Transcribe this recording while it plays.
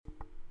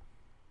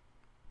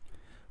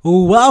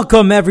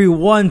Welcome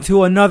everyone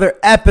to another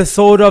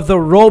episode of The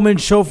Roman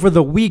Show for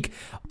the week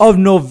of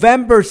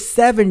November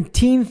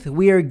 17th.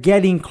 We are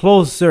getting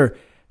closer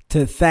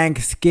to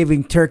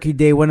Thanksgiving, Turkey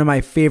Day, one of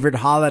my favorite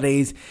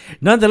holidays.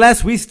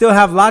 Nonetheless, we still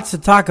have lots to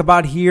talk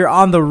about here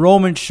on The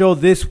Roman Show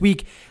this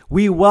week.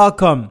 We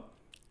welcome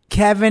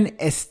Kevin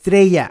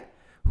Estrella,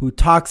 who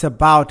talks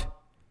about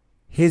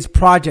his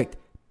project,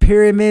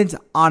 Pyramids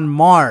on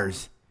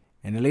Mars,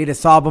 and the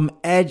latest album,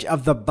 Edge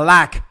of the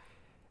Black.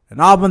 An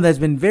album that's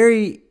been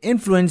very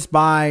influenced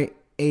by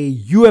a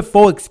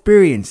UFO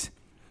experience.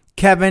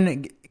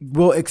 Kevin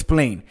will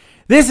explain.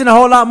 This and a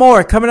whole lot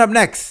more coming up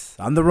next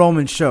on The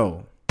Roman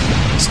Show.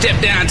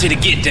 Step down to the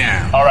get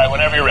down. All right,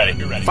 whenever you're ready.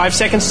 5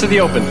 seconds to the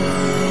open.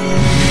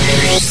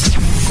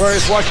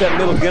 Aquarius, watch that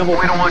middle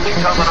gimbal. We don't want you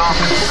coming off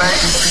in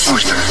space.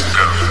 Booster,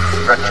 go.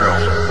 Retro,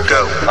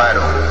 go.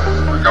 Vital,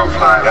 go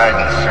fly.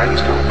 Guidance,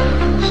 go.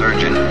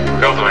 Surgeon,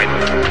 go flight.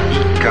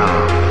 Econ,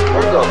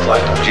 we're go flight.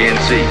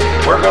 GNC,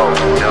 we're go.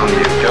 Telling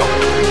you, go.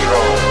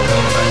 Control,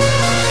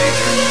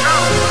 procedure, go.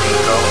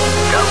 Eco,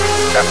 go.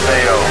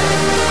 FAO,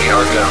 we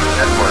are go.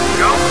 Network,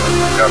 go.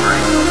 Discovery,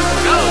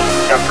 go.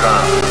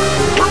 Capcom,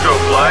 we're go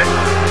flight.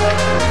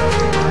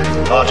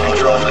 Launch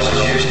control, this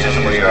is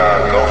Houston. We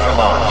are go for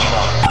launch.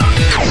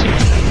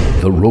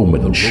 The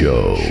Roman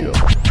Show.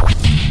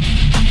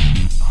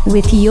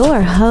 With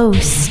your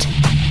host,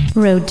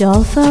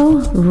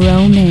 Rodolfo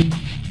Roman.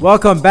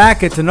 Welcome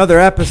back. It's another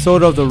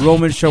episode of The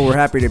Roman Show. We're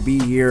happy to be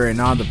here and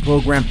on the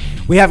program.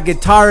 We have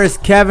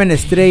guitarist Kevin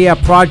Estrella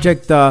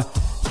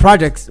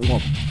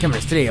Kevin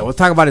Estrella. We'll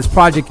talk about his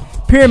project,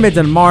 Pyramids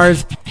on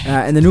Mars,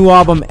 and the new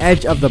album,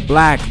 Edge of the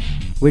Black,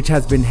 which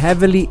has been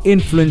heavily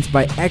influenced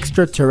by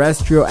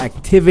extraterrestrial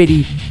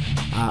activity.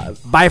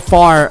 By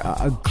far,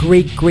 a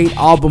great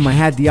album. I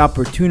had the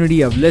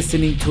opportunity of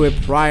listening to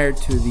it prior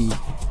to the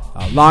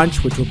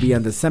launch, which will be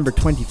on December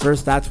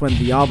 21st. That's when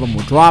the album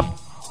will drop.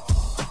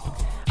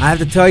 I have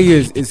to tell you,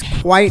 is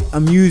quite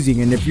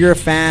amusing. And if you're a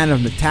fan of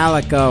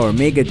Metallica or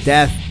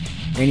Megadeth,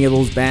 any of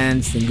those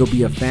bands, then you'll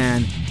be a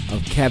fan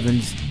of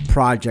Kevin's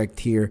project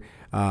here,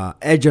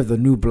 Edge of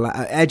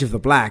the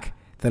Black,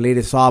 the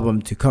latest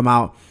album to come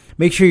out.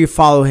 Make sure you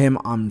follow him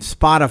on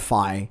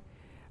Spotify,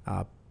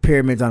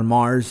 Pyramids on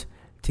Mars,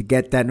 to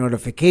get that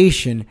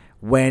notification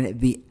when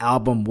the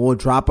album will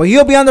drop. But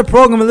he'll be on the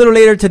program a little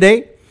later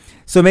today,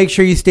 so make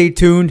sure you stay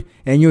tuned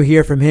and you'll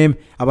hear from him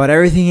about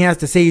everything he has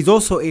to say. He's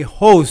also a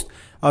host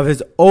of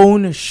his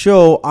own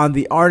show on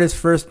the Artist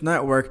First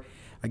Network.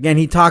 Again,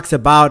 he talks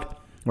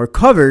about or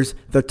covers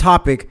the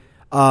topic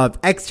of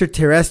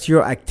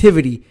extraterrestrial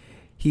activity.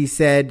 He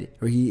said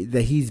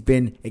that he's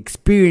been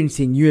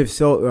experiencing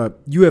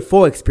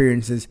UFO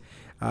experiences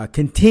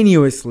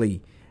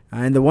continuously.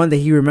 And the one that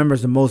he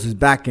remembers the most is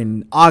back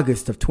in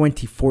August of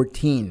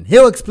 2014.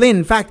 He'll explain.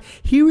 In fact,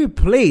 he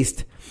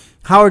replaced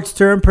Howard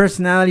Stern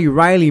personality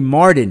Riley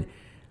Martin.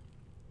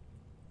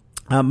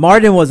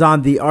 Martin was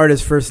on the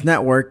Artist First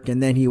Network,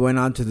 and then he went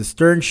on to the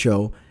Stern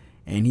Show,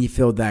 and he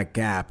filled that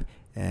gap.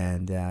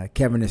 And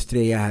Kevin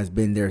Estrella has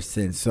been there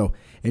since. So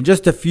in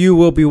just a few,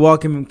 we'll be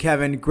welcoming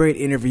Kevin. Great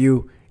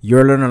interview.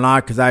 You'll learn a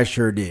lot, because I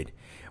sure did.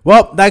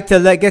 Well, I'd like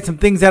to get some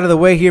things out of the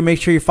way here.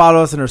 Make sure you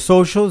follow us on our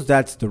socials.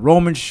 That's The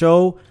Roman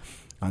Show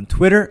on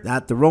Twitter,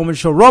 at The Roman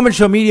Show. Roman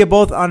Show Media,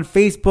 both on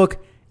Facebook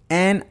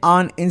and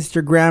on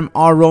Instagram.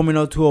 Our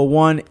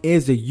Roman0201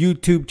 is the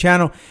YouTube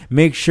channel.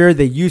 Make sure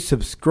that you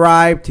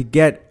subscribe to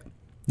get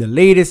the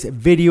latest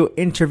video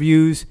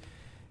interviews.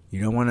 You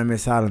don't want to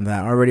miss out on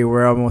that. Already,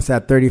 we're almost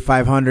at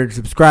 3,500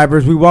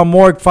 subscribers. We want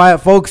more,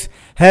 folks.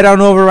 Head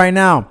on over right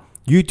now.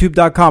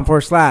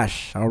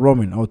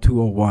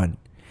 YouTube.com/Roman0201.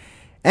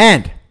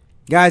 And,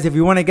 guys, if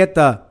you want to get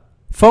the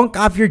funk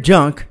off your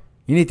junk,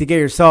 you need to get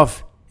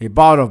yourself a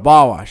bottle of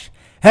ball wash.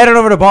 Head on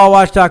over to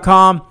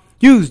ballwash.com.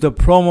 Use the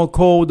promo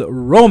code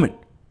ROMAN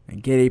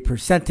and get a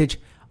percentage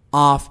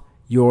off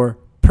your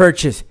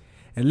purchase.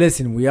 And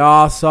listen, we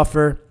all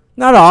suffer,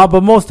 not all,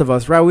 but most of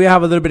us, right? We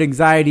have a little bit of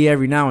anxiety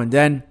every now and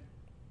then.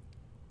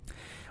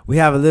 We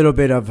have a little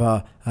bit of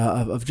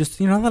just,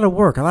 a lot of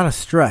work, a lot of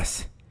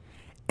stress.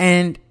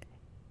 And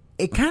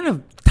it kind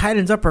of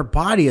tightens up our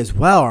body as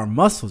well, our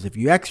muscles, if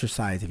you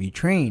exercise, if you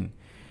train.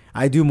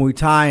 I do Muay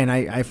Thai, and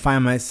I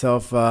find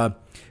myself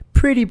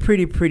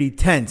pretty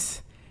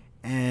tense.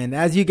 And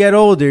as you get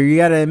older, you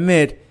got to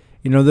admit,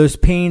 there's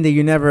pain that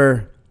you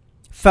never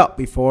felt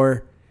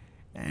before.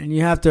 And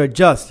you have to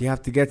adjust. You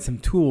have to get some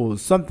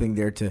tools, something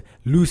there to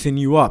loosen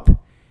you up.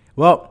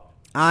 Well,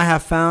 I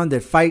have found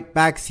that Fight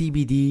Back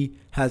CBD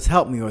has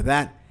helped me with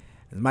that.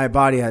 My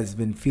body has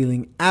been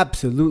feeling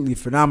absolutely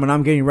phenomenal.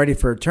 I'm getting ready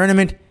for a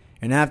tournament.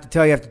 And I have to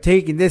tell you, after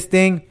taking this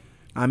thing,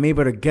 I'm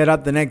able to get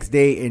up the next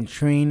day and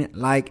train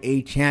like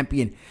a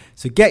champion.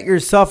 So get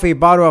yourself a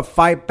bottle of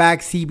Fight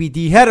Back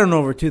CBD. Head on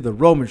over to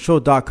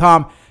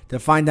theromanshow.com to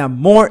find out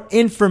more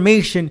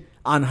information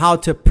on how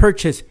to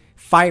purchase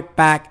Fight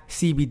Back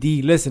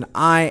CBD. Listen,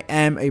 I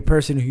am a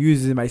person who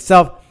uses it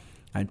myself.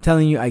 I'm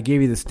telling you, I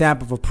gave you the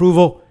stamp of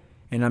approval,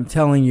 and I'm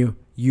telling you,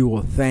 you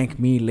will thank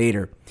me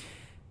later.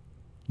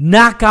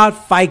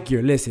 Knockout Fight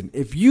Gear. Listen,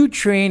 if you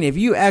train, if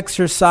you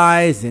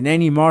exercise in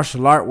any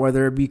martial art,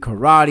 whether it be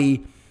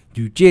karate,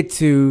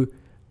 jiu-jitsu,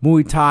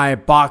 Muay Thai,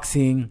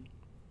 boxing,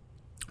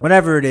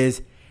 whatever it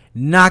is,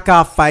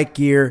 Knockout Fight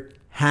Gear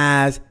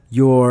has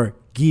your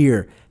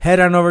gear. Head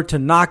on over to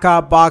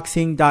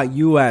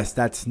knockoutboxing.us.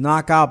 That's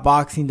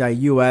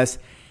knockoutboxing.us.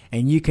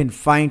 And you can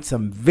find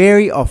some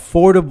very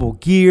affordable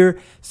gear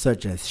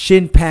such as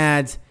shin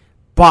pads,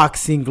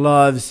 boxing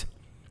gloves,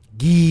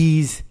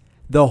 gis,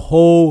 the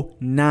whole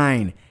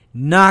nine.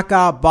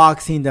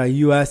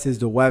 Knockoutboxing.us is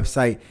the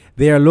website.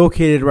 They are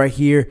located right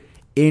here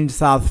in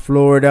South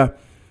Florida.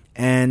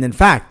 And in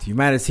fact, you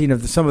might have seen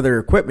some of their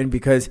equipment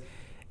because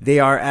they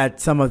are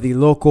at some of the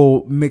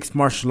local mixed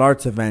martial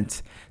arts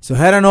events. So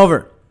head on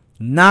over.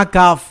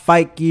 Knockout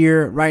Fight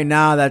Gear right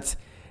now. That's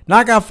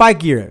Knockout Fight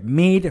Gear,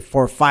 made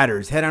for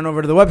fighters. Head on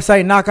over to the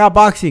website,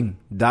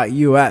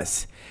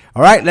 knockoutboxing.us.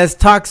 All right, let's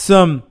talk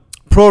some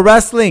pro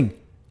wrestling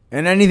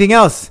and anything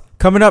else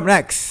coming up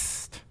next.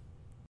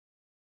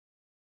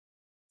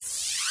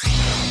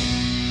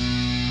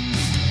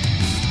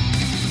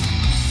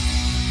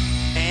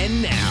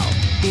 And now,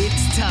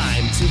 it's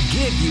time to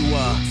give you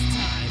a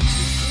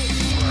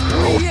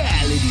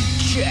reality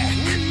check.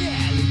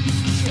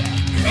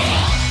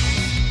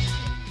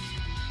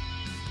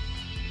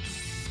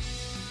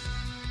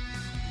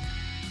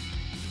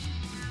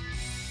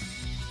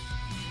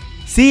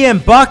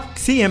 CM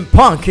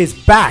Punk is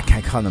back.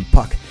 I call him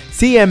Puck.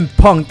 CM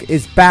Punk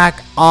is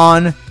back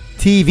on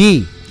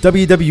TV.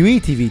 WWE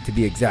TV to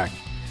be exact.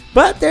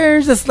 But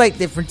there's a slight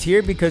difference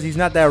here because he's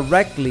not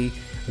directly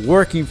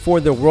working for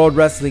the World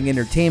Wrestling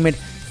Entertainment.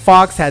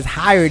 Fox has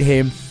hired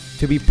him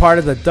to be part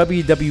of the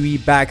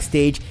WWE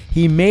backstage.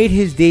 He made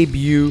his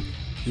debut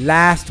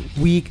last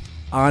week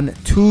on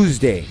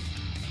Tuesday.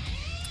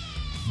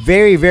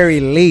 Very, very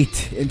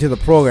late into the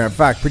program. In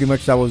fact, pretty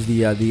much that was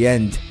the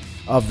end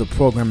of the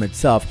program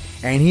itself.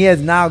 And he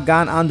has now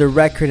gone on the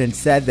record and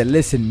said that,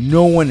 listen,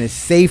 no one is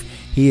safe.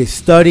 He is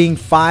studying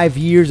 5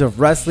 years of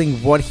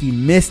wrestling, what he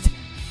missed.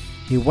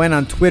 He went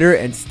on Twitter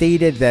and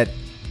stated that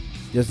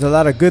there's a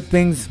lot of good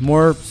things,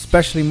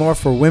 especially more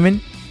for women,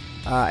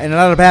 and a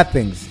lot of bad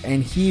things.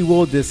 And he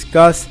will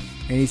discuss,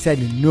 and he said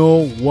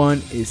no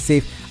one is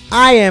safe.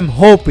 I am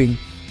hoping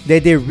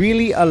that they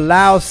really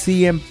allow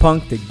CM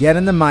Punk to get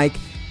on the mic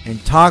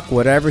and talk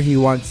whatever he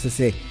wants to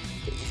say.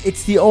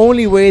 It's the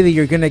only way that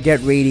you're going to get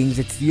ratings.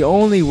 It's the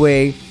only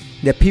way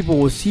that people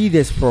will see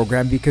this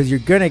program because you're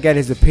going to get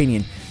his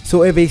opinion.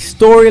 So if a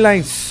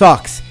storyline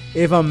sucks,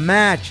 if a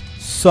match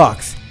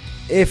sucks,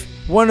 if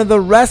one of the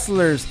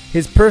wrestlers,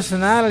 his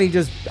personality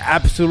just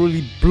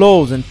absolutely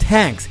blows and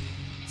tanks,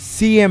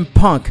 CM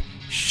Punk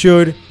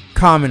should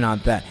comment on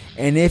that.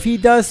 And if he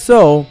does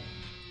so,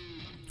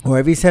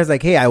 or if he says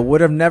like, hey, I would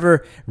have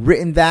never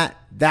written that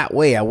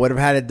way, I would have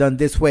had it done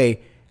this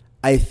way,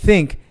 I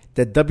think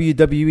that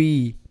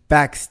WWE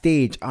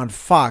backstage on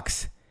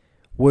Fox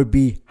would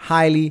be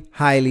highly,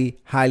 highly,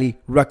 highly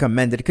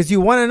recommended because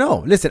you want to know.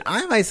 Listen,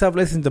 I myself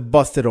listen to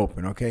Busted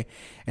Open, okay?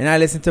 And I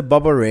listen to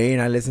Bubba Ray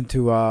and I listen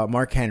to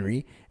Mark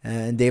Henry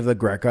and Dave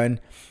LaGreca,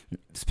 and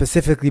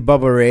specifically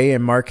Bubba Ray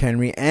and Mark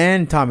Henry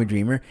and Tommy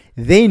Dreamer.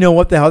 They know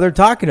what the hell they're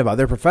talking about.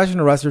 They're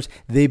professional wrestlers.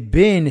 They've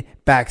been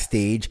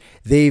backstage.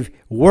 They've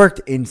worked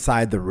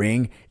inside the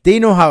ring. They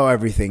know how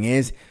everything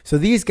is. So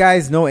these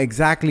guys know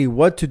exactly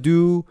what to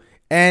do,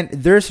 and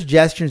their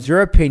suggestions,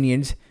 their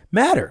opinions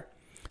matter.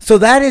 So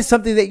that is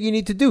something that you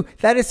need to do.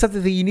 That is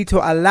something that you need to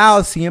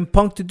allow CM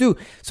Punk to do.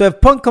 So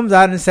if Punk comes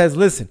out and says,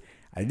 listen,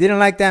 I didn't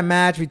like that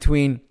match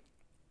between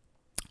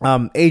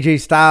AJ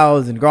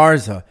Styles and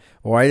Garza,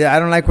 or I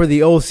don't like where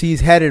the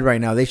OC's headed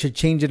right now. They should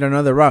change it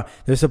another route.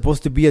 They're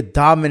supposed to be a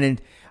dominant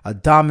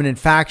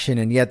faction,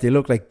 and yet they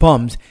look like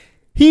bums.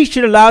 He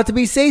should allow it to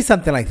be say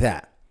something like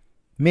that.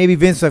 Maybe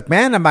Vince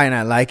McMahon might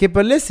not like it,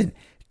 but listen,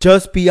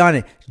 just be on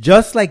it.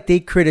 Just like they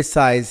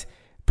criticize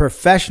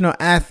professional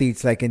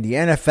athletes like in the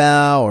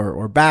NFL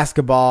or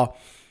basketball,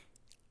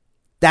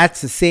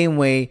 that's the same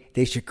way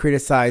they should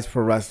criticize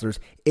pro wrestlers.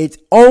 It's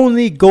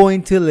only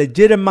going to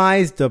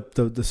legitimize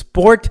the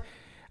sport.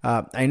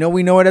 I know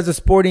we know it as a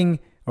sporting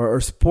or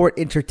sport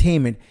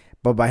entertainment,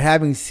 but by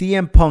having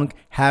CM Punk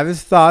have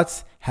his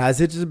thoughts, has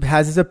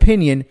his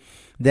opinion,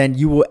 then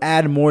you will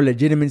add more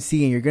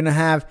legitimacy, and you're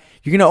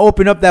gonna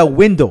open up that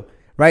window,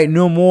 right?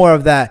 No more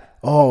of that.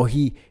 Oh,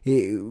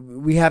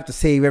 we have to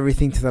save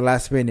everything to the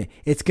last minute.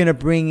 It's going to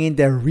bring in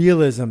the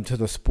realism to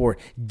the sport,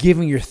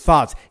 giving your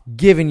thoughts,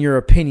 giving your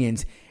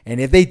opinions. And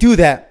if they do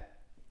that,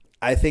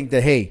 I think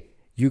that, hey,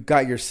 you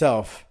got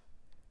yourself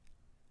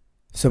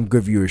some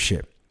good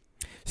viewership.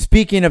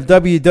 Speaking of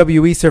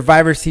WWE,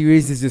 Survivor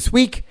Series is this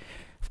week.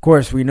 Of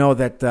course, we know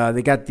that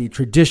they got the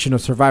traditional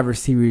Survivor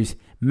Series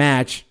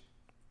match.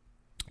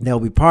 They'll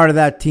be part of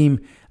that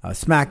team,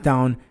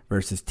 SmackDown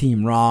versus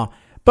Team Raw.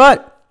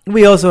 But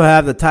we also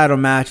have the title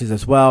matches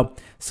as well,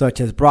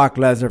 such as Brock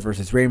Lesnar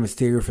versus Rey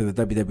Mysterio for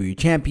the WWE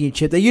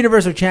Championship, the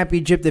Universal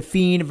Championship, The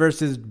Fiend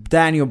versus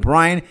Daniel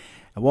Bryan.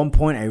 At one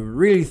point, I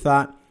really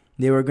thought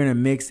they were going to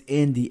mix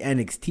in the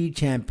NXT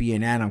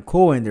champion Adam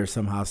Cole in there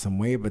somehow, some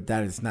way, but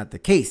that is not the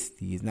case.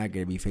 He is not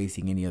going to be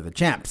facing any other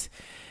champs.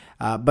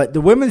 But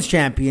the women's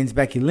champions,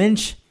 Becky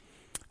Lynch,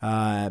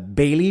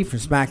 Bayley from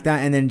SmackDown,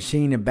 and then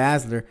Shayna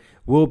Baszler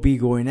will be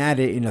going at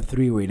it in a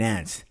three-way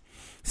dance.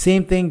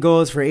 Same thing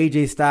goes for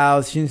AJ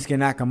Styles, Shinsuke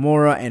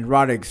Nakamura, and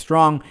Roderick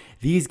Strong.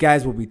 These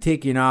guys will be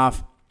taking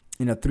off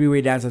in a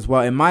three-way dance as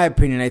well. In my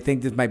opinion, I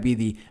think this might be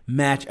the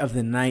match of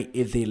the night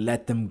if they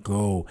let them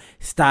go.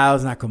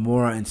 Styles,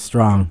 Nakamura, and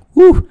Strong.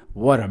 Woo!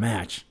 What a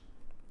match.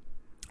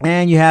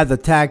 And you have the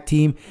tag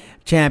team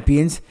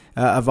champions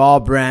of all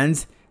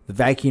brands, the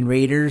Viking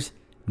Raiders,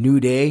 New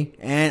Day,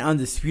 and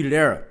Undisputed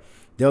Era.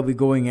 They'll be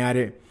going at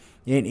it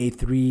in a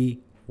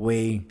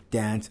three-way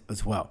dance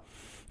as well.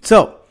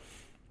 So,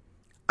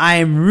 I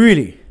am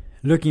really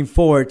looking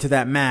forward to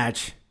that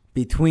match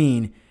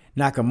between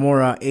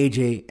Nakamura,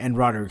 AJ, and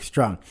Roderick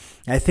Strong.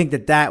 I think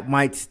that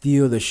might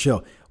steal the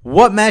show.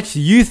 What match do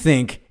you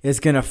think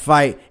is going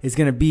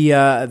to be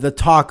the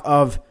talk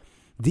of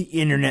the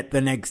internet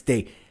the next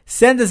day?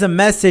 Send us a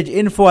message,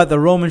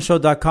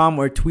 info@theromanshow.com,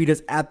 or tweet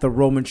us at The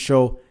Roman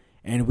Show,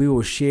 and we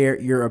will share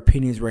your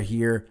opinions right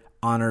here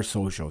on our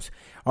socials.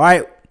 All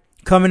right,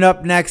 coming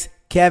up next,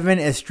 Kevin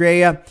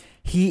Estrella.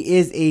 He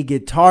is a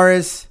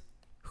guitarist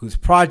whose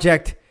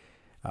project,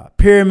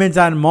 Pyramids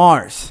on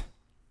Mars,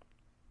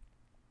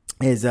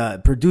 is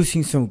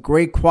producing some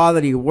great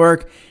quality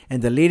work,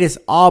 and the latest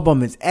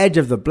album is Edge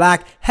of the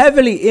Black,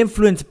 heavily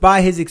influenced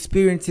by his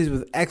experiences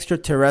with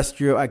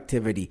extraterrestrial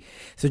activity.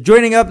 So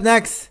joining up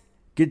next,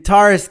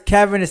 guitarist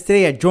Kevin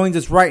Estrella joins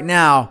us right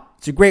now.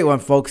 It's a great one,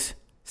 folks.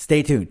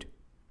 Stay tuned.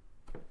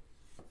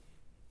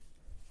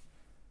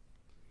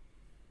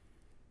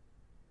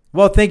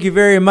 Well, thank you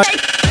very much.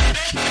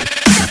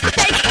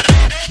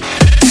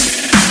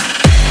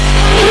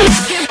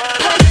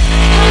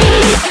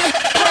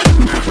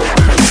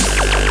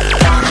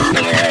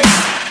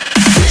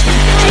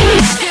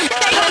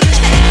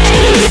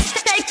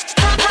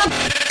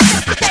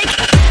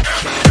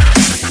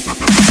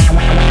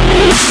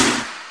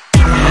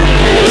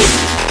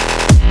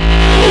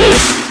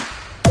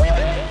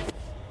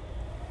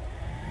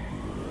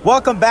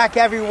 Welcome back,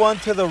 everyone,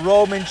 to The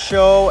Roman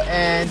Show.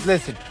 And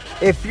listen,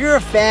 if you're a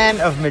fan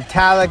of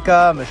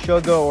Metallica,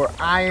 Meshuggah, or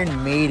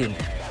Iron Maiden,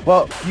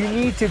 well, you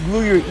need to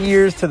glue your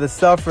ears to the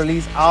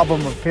self-release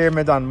album of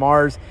Pyramids on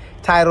Mars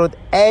titled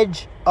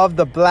Edge of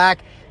the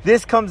Black.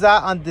 This comes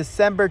out on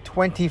December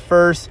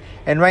 21st.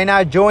 And right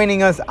now,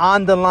 joining us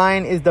on the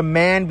line is the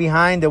man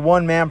behind the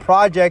one-man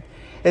project,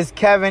 is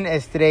Kevin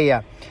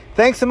Estrella.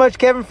 Thanks so much,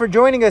 Kevin, for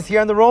joining us here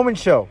on The Roman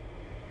Show.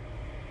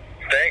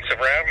 Thanks for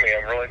having me.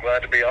 I'm really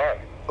glad to be on.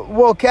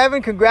 Well,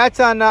 Kevin, congrats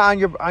on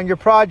your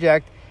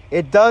project.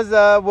 It does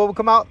will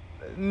come out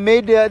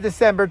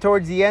mid-December,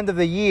 towards the end of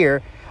the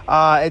year.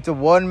 It's a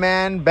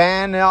one-man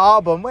band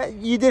album. Well,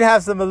 you did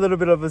have a little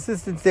bit of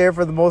assistance there.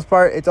 For the most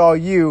part, it's all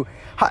you.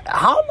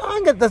 How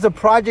long does a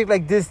project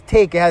like this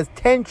take? It has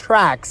 10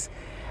 tracks,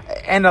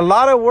 and a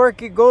lot of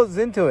work it goes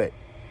into it.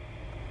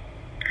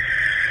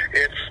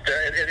 It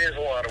is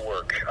a lot of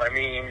work. I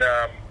mean,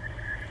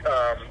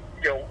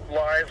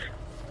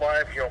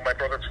 live, my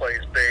brother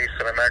plays bass,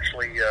 and I'm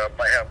actually,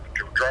 I have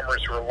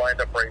drummers who are lined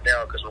up right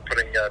now because we're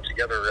putting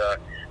together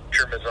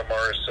Pyramids on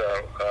Mars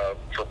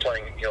for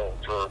playing,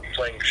 for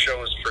playing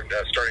shows for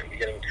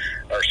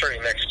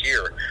starting next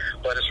year.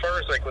 But as far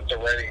as with the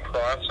writing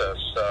process,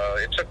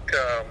 it took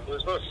it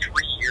was about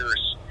 3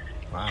 years.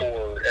 Wow.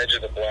 For Edge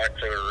of the Black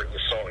for the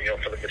song,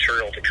 for the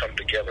material to come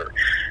together.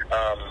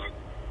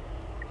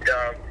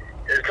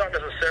 It's not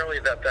necessarily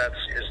that's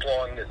as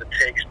long as it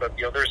takes, but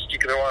there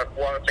are a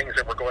lot of things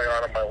that were going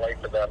on in my life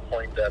at that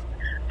point that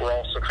were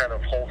also kind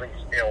of holding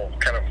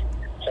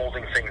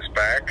things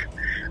back.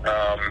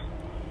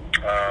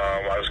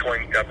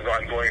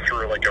 I'm going through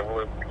a really,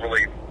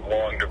 really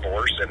long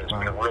divorce, and it's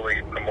been really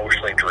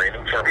emotionally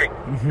draining for me.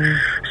 Mm-hmm.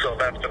 So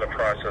that's been a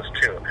process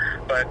too.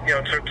 But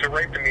to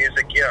write the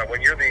music,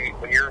 when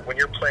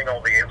you're playing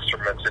all the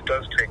instruments, it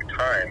does take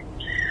time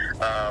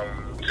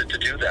to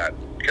do that.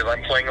 Because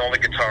I'm playing all the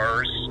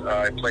guitars,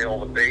 I play all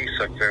the bass,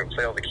 I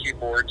play all the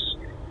keyboards.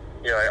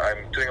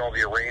 I'm doing all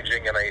the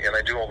arranging, and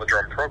I do all the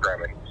drum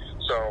programming.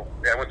 So,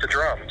 and with the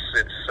drums,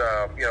 it's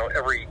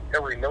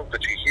every note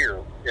that you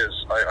hear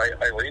is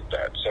I lead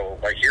that. So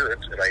I hear it,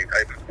 and I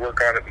work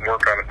on it and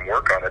work on it and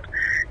work on it,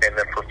 and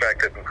then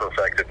perfect it and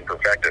perfect it and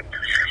perfect it.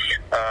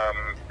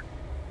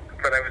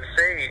 But I would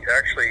say,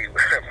 actually,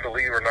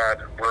 believe it or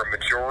not, where a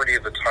majority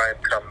of the time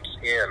comes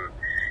in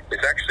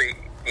is actually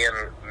in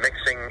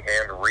mixing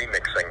and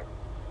remixing.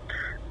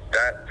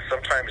 That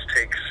sometimes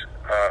takes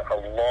a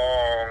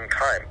long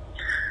time,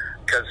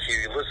 because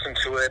you listen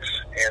to it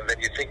and then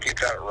you think you've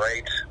got it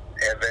right,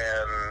 and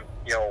then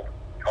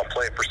I'll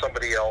play it for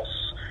somebody else,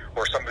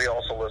 or somebody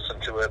else will listen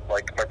to it.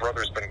 Like, my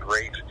brother's been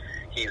great.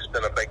 He's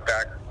been a big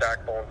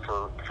backbone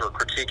for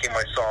critiquing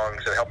my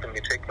songs and helping me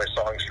take my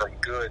songs from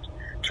good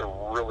to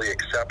really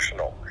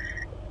exceptional.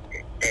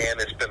 And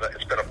it's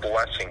been a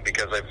blessing,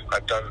 because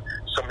I've done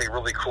so many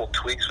really cool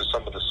tweaks with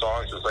some of the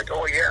songs. It's like,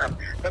 oh yeah,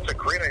 that's a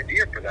great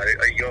idea for that.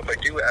 If I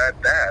do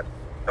add that,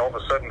 all of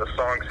a sudden the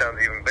song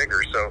sounds even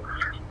bigger. So,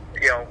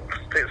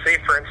 say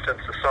for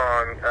instance the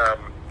song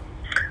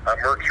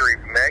Mercury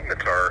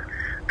Magnetar,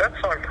 that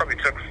song probably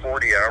took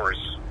 40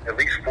 hours, at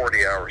least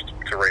 40 hours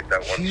to write that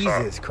one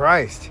song. Jesus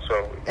Christ!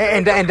 So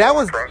and that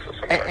was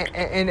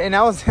and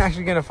I was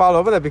actually going to follow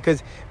up with that,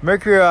 because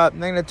Mercury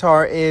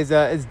Magnetar is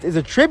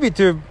a tribute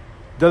to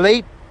the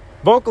late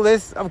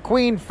vocalist of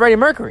Queen, Freddie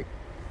Mercury.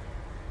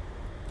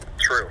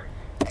 True.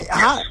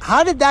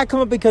 How did that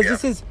come up? Because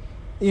this is,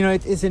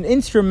 it's an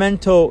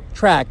instrumental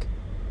track.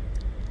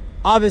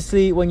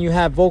 Obviously, when you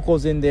have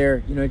vocals in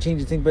there, it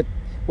changes things. But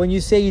when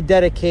you say you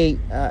dedicate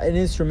an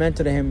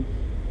instrumental to him,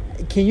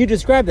 can you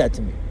describe that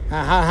to me?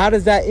 How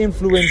does that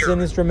influence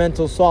an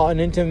instrumental song, an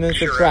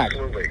instrumental track?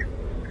 Absolutely.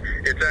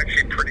 It's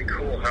actually pretty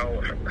cool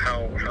how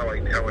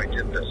I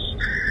did this.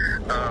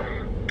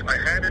 I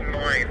had in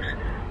mind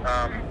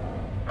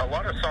a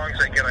lot of songs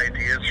I get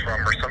ideas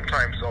from, or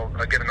sometimes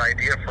I'll get an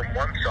idea from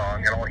one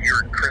song and I'll hear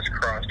it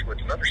crisscrossed with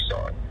another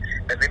song,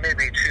 and they may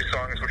be two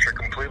songs which are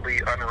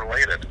completely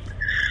unrelated.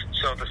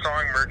 So the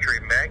song Mercury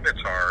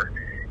Magnetar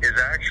is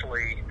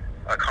actually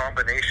a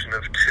combination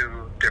of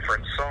two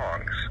different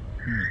songs.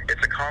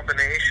 It's a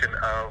combination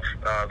of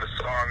the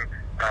song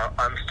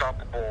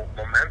Unstoppable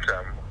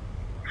Momentum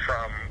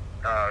from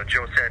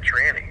Joe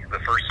Satriani, the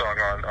first song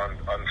on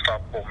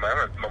Unstoppable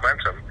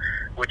Momentum,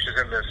 which is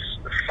in this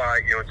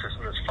it's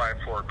in this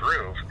 5/4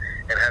 groove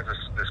and has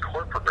this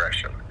chord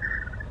progression.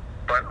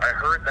 But I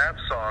heard that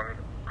song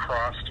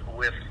crossed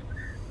with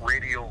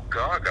Radio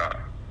Gaga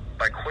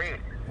by Queen.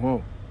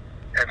 Whoa.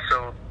 And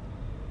so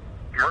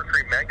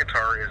Mercury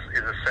Magnetar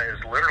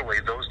is literally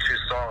those two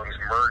songs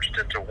merged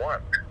into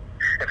one.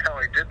 And how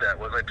I did that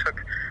was I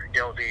took,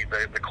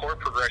 the chord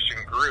progression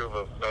groove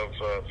of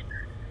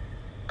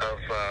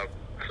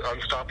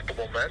Unstoppable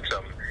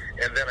Momentum,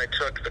 and then I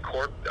took the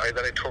chord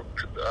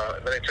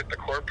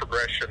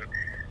progression,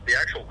 the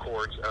actual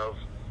chords of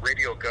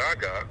Radio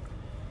Gaga,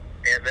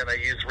 and then I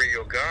used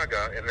Radio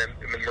Gaga, and then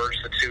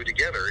merged the two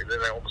together. And then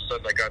all of a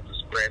sudden I got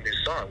this brand new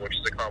song, which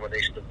is a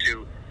combination of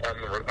two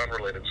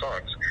unrelated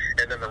songs.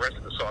 And then the rest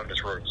of the song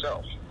just wrote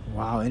itself.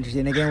 Wow,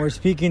 interesting. Again, we're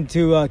speaking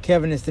to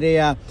Kevin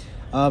Estrella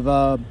of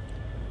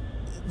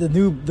the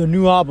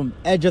new album,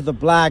 Edge of the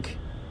Black.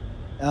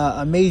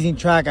 Amazing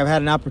track. I've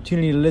had an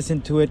opportunity to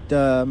listen to it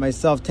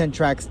myself. 10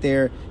 tracks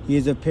there. He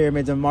is of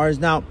Pyramids of Mars.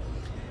 Now,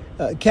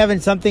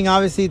 Kevin, something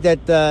obviously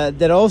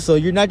that also,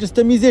 you're not just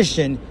a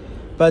musician,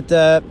 but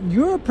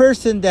you're a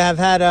person that have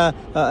had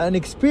an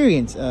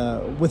experience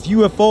with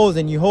UFOs,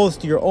 and you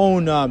host your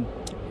own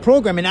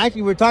program. And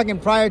actually, we were talking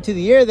prior to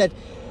the air that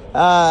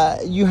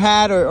you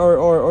had,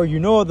 or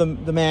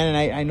the man,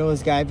 and I know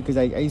this guy because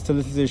I used to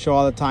listen to the show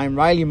all the time,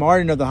 Riley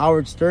Martin of the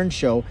Howard Stern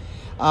Show,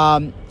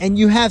 and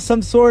you have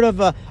some sort of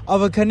a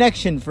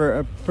connection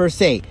per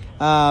se,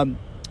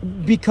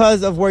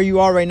 because of where you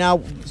are right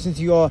now, since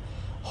you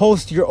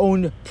host your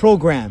own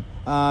program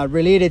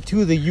related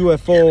to the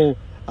UFO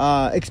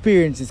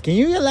experiences. Can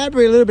you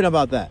elaborate a little bit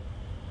about that?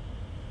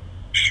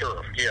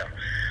 Sure. Yeah.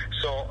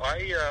 So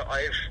I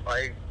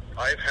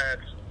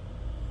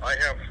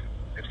have.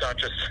 It's not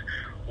just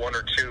one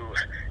or two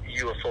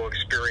UFO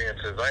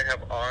experiences. I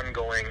have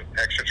ongoing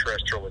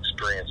extraterrestrial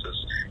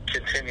experiences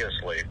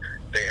continuously.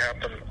 They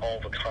happen all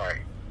the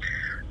time.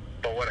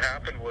 But what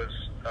happened was,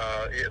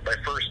 my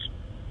first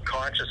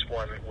conscious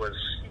one was,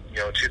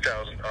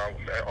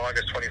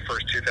 August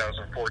 21st,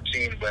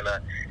 2014, when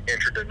an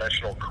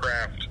interdimensional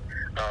craft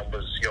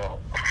was,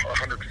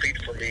 100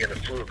 feet from me, and it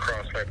flew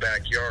across my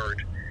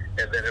backyard,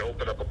 and then it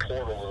opened up a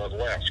portal and it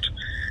left.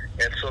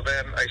 And so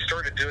then I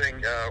started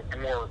doing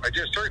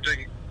started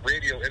doing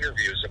radio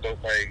interviews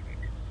about my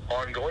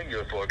ongoing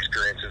UFO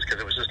experiences,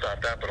 because it was just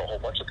not that, but a whole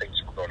bunch of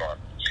things were going on.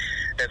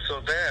 And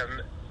so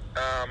then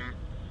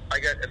I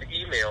got an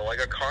email. I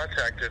got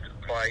contacted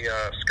by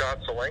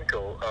Scott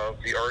Zelenko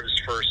of the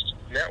Artist First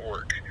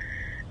Network.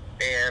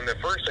 And at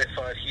first I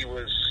thought he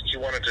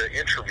wanted to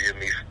interview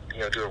me,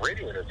 do a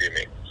radio interview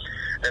me.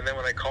 And then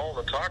when I called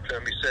and talked to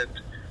him, he said,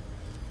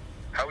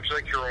 "How would you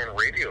like your own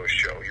radio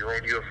show, your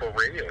own UFO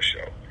radio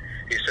show?"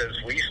 He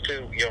says, "We used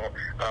to,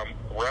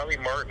 Riley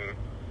Martin,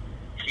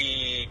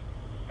 he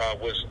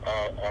was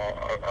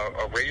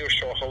a radio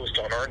show host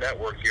on our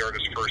network, the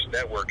Artist First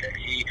Network, and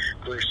he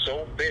grew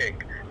so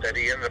big that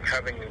he ended up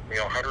having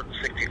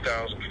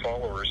 160,000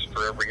 followers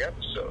for every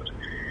episode.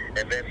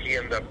 And then he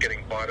ended up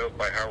getting bought out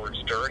by Howard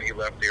Stern. He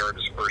left the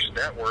Artist First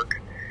Network,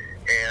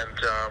 and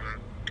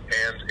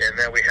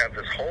now we have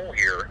this hole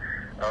here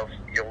of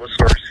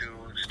listeners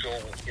who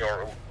still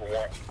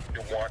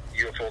want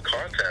UFO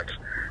content.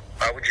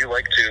 How would you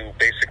like to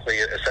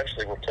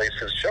essentially replace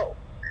his show?"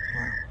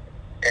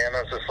 And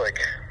I was just like,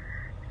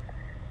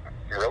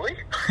 "Really?"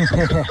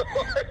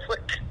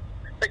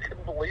 I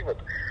couldn't believe it.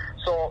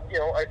 So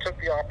I took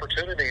the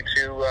opportunity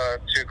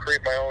to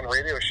create my own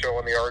radio show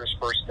on the Artist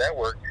First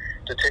Network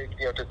to take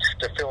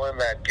to fill in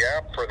that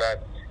gap for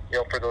that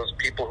for those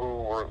people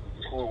who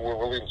were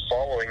really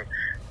following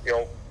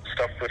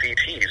stuff with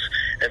ETs.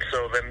 And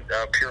so then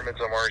Pyramids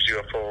on Mars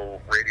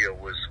UFO Radio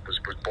was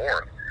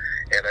born.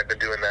 And I've been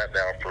doing that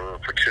now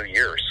for 2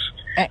 years.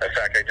 In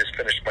fact, I just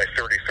finished my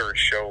 33rd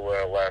show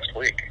last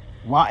week.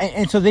 Wow!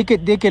 And so they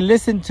could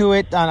listen to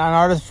it on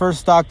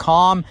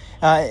artistfirst.com.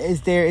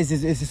 Is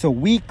this a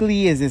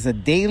weekly? Is this a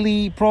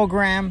daily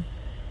program?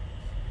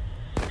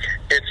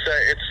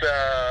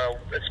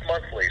 It's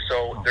monthly.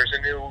 So there's a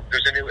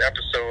new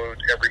episode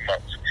every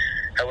month.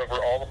 However,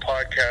 all the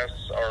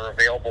podcasts are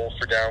available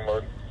for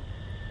download.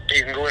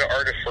 You can go to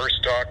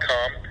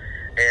artistfirst.com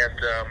and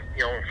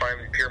find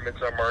the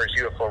Pyramids on Mars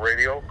UFO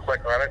Radio.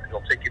 Click on it;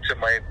 it'll take you to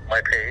my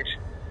page,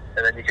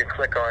 and then you can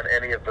click on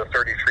any of the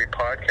 33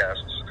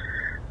 podcasts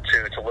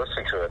to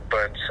listen to it.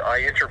 But I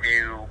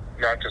interview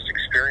not just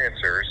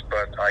experiencers,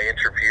 but I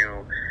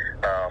interview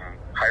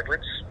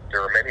hybrids.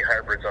 There are many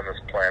hybrids on this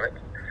planet.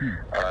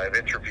 I've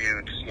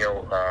interviewed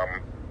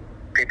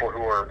people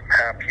who are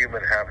half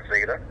human, half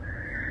Zeta.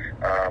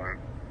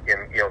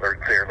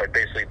 They're like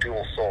basically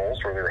dual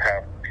souls, where they're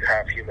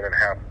half human and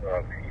half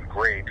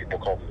gray. People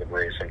call them the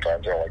gray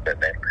sometimes. I don't like that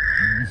name.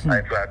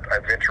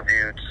 I've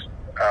interviewed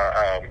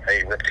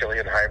a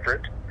reptilian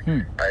hybrid.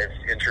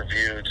 I've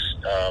interviewed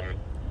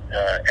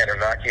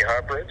Anunnaki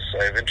hybrids.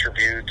 I've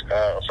interviewed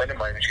a friend of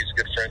mine. She's a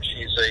good friend.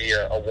 She's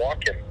a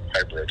walk-in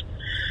hybrid.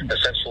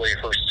 Essentially,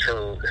 her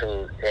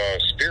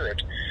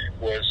spirit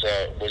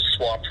was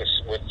swapped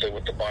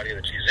with the body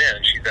that she's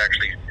in. She's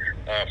actually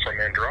from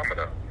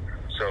Andromeda.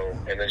 So,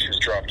 and then she was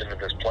dropped into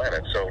this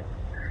planet. So,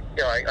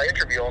 I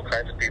interview all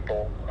kinds of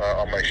people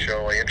on my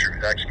show.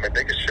 Actually, my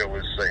biggest show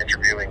was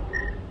interviewing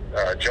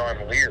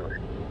John Lear,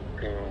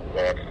 who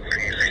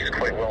he's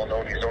quite well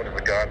known. He's known as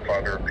the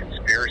Godfather of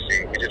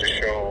conspiracy. We did a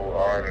show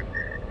on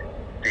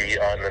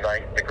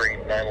the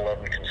great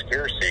 9/11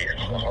 conspiracy,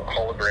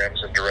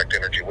 holograms and direct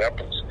energy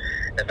weapons,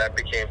 and that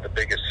became the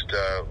biggest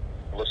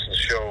listened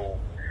show,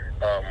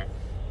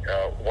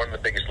 one of the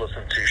biggest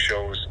listened to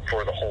shows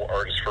for the whole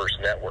Artist First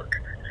network.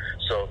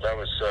 So that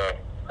was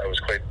I was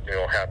quite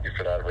happy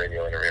for that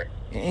radio interview.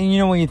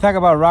 And when you talk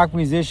about rock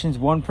musicians,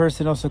 one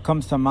person also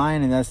comes to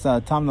mind, and that's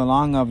Tom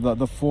DeLonge, of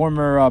the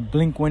former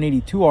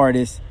Blink-182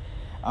 artist,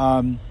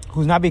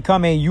 who's now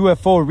become a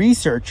UFO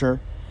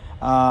researcher.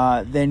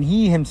 Then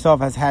he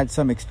himself has had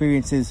some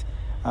experiences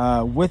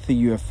with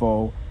the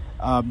UFO.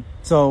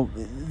 So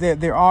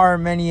there are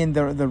many in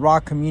the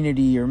rock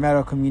community or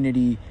metal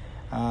community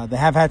that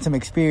have had some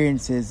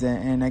experiences.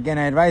 And again,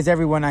 I advise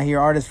everyone out here,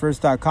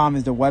 artistfirst.com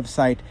is the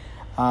website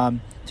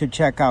to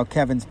check out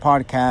Kevin's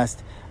podcast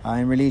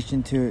in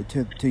relation to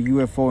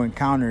UFO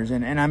encounters.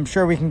 And I'm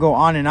sure we can go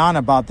on and on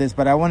about this,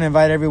 but I want to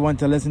invite everyone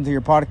to listen to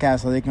your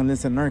podcast so they can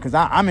listen and learn, because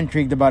I'm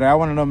intrigued about it. I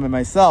want to know it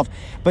myself.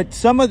 But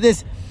some of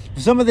this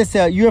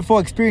UFO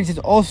experiences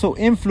also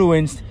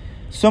influenced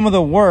some of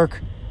the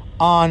work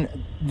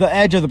on the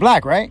Edge of the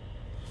Black, right?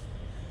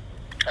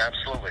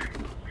 Absolutely.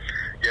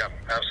 Yeah,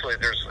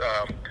 absolutely. There's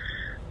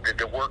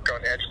the work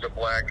on Edge of the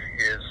Black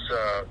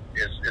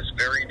is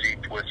very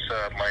deep with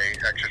my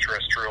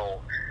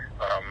extraterrestrial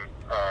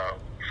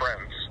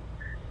friends,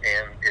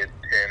 and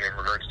in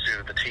regards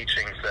to the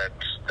teachings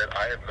that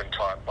I have been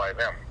taught by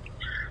them.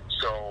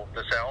 So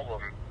this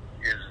album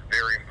is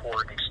very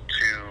important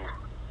to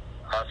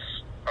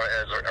us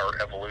as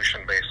our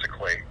evolution,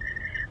 basically.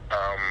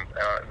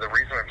 The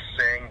reason I'm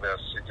saying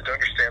this is to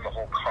understand the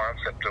whole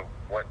concept of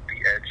what the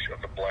Edge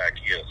of the Black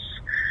is.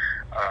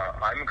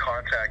 I'm in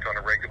contact on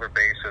a regular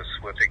basis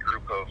with a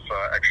group of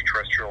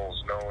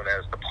extraterrestrials known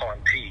as the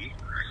Ponti,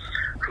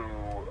 who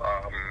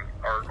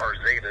are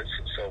Zetas.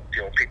 So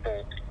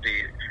people,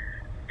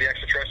 the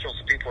extraterrestrials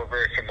that people are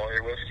very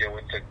familiar with,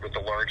 with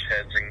the large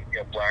heads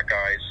and black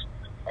eyes.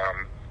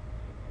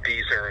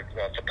 These are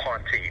the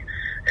Ponti,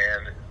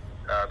 and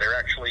they're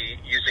actually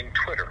using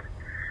Twitter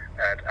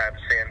at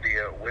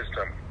Sandia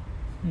Wisdom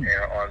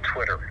on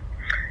Twitter.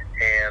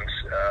 And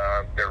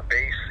their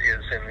base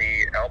is in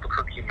the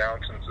Albuquerque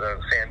Mountains,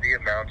 Sandia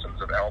Mountains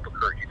of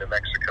Albuquerque, New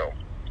Mexico.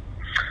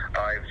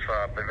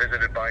 I've been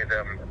visited by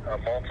them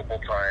multiple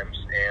times,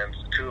 and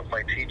two of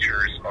my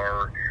teachers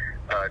are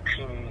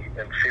Teeny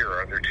and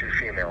Fira. They're two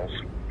females.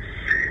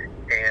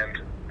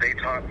 And they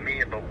taught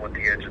me about what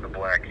the Edge of the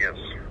Black is.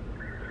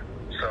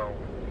 So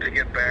to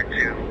get back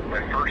to my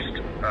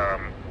first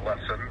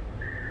lesson,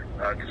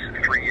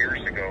 3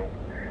 years ago,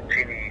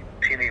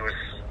 Teeny was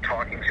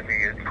talking to me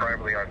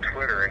privately on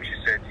Twitter, and she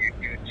said,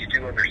 you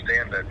do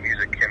understand that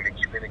music can be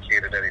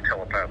communicated at a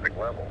telepathic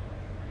level?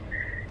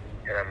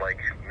 And I'm like,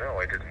 no,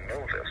 I didn't know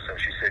this. And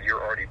she said,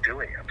 you're already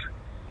doing it.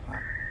 And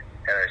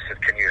I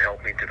said, can you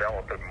help me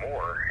develop it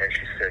more? And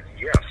she said,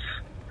 yes.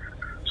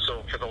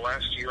 So for the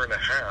last year and a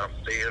half,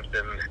 they have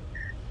been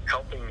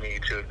helping me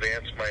to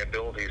advance my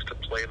abilities to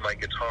play my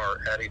guitar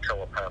at a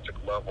telepathic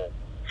level.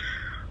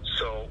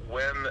 So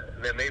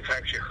then they've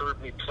actually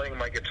heard me playing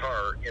my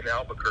guitar in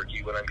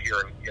Albuquerque when I'm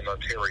here in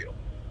Ontario.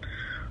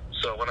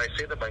 So when I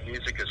say that my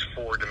music is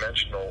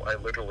four-dimensional, I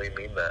literally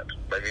mean that.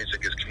 My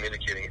music is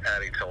communicating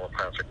at a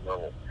telepathic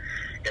level.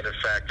 And in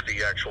fact,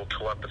 the actual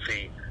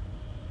telepathy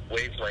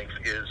wavelength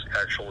is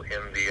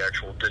in the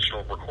actual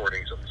digital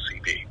recordings of the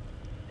CD.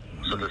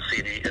 So the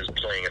CD is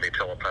playing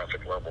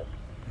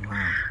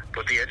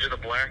the Edge of the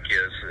Black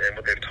is, and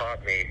what they've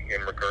taught me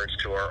in regards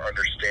to our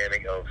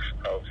understanding of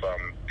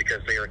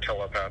because they are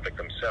telepathic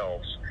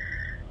themselves,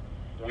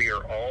 we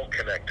are all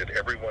connected.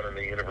 Everyone in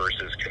the universe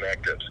is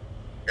connected.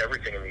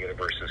 Everything in the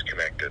universe is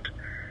connected.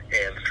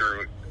 And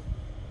through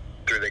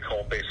they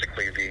call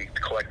basically the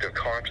collective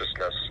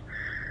consciousness,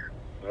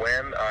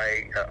 when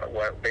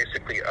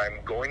basically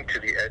I'm going to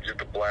the edge of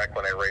the black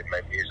when I write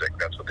my music.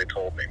 That's what they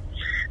told me.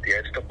 The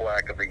edge of the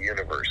black of the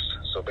universe.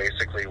 So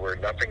basically where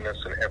nothingness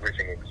and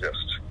everything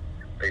exists.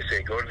 They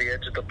say go to the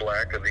edge of the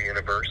black of the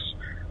universe,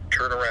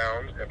 turn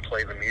around and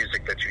play the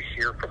music that you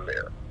hear from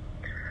there.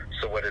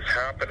 So what is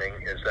happening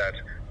is that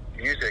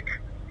music,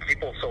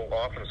 people so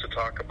often to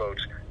talk about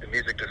the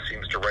music just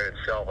seems to write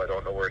itself. I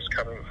don't know where it's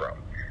coming from.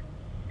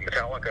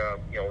 Metallica,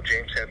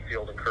 James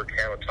Hetfield and Kirk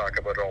Hammett talk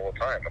about it all the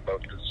time,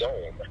 about the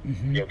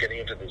zone, getting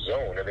into the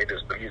zone, and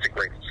the music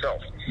writes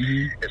itself.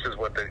 This is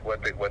what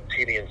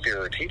Tini and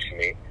Sarah are teaching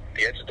me.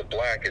 The edge of the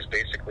black is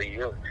basically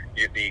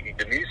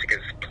the music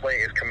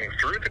is coming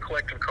through the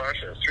collective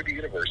consciousness, through the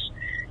universe.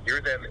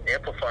 You're then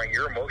amplifying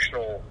your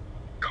emotional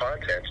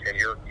content and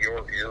your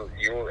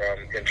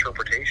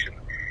interpretation,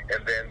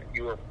 and then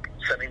you are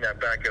sending that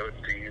back out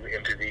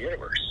into the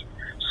universe.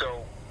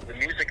 So the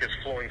music is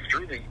flowing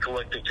through the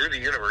collective, through the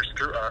universe,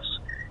 through us,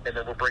 and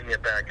then we're bringing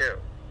it back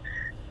out.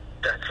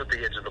 That's what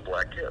the edge of the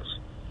black is.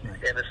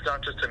 And it's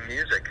not just in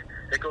music.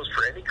 It goes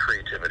for any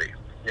creativity,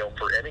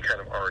 for any kind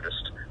of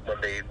artist. When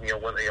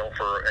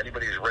for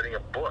anybody who's writing a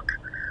book,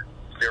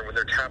 when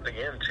they're tapping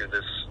into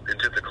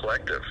the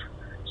collective.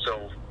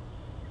 So,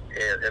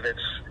 and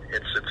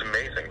it's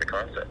amazing, the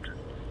concept.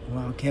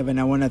 Well, Kevin,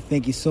 I want to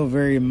thank you so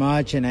very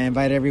much, and I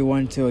invite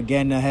everyone to,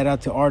 again, head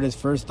out to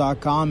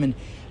artistfirst.com and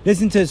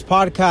listen to his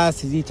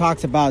podcast as he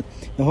talks about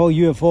the whole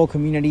UFO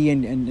community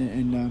and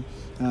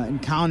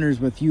encounters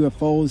with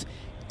UFOs.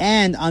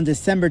 And on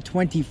December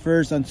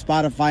 21st on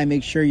Spotify,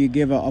 make sure you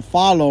give a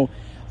follow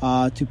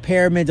to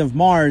Pyramids of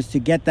Mars to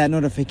get that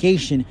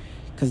notification,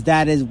 because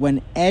that is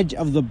when Edge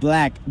of the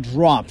Black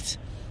drops,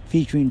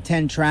 featuring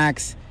 10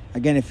 tracks.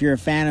 Again, if you're a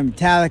fan of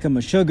Metallica,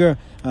 Meshuggah,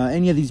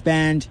 any of these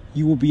bands,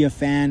 you will be a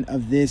fan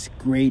of this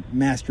great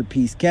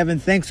masterpiece. Kevin,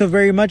 thanks so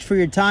very much for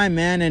your time,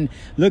 man, and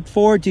look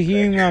forward to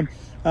hearing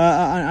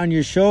on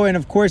your show, and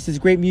of course this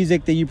great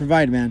music that you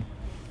provide, man.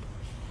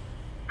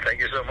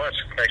 Thank you so much.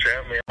 Thanks for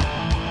having me.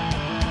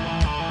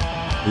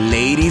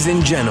 Ladies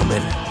and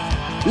gentlemen,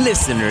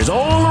 listeners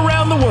all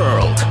around the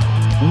world,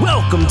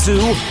 welcome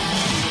to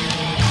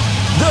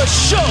The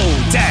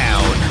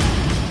Showdown.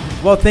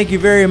 Well, thank you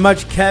very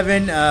much,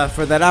 Kevin,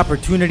 for that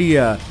opportunity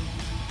to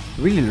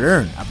really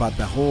learn about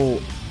the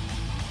whole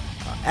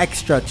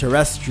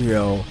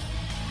extraterrestrial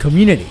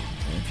community.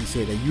 And if you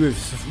say the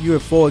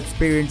UFO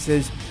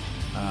experiences,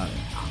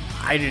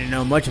 I didn't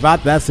know much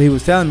about that, so he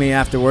was telling me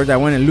afterwards. I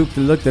went and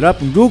looked it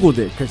up and Googled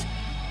it, because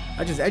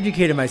I just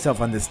educated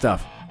myself on this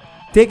stuff.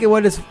 Take it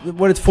what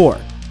it's for,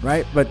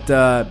 right? But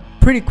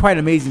pretty quite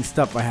amazing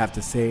stuff, I have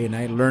to say, and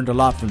I learned a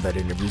lot from that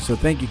interview. So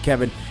thank you,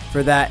 Kevin,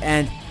 for that.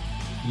 And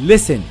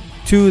listen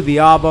to the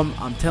album.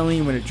 I'm telling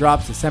you, when it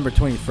drops December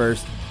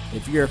 21st,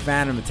 if you're a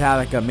fan of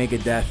Metallica,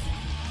 Megadeth,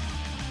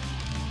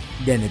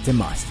 then it's a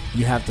must.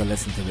 You have to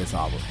listen to this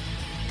album.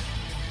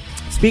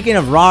 Speaking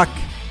of rock,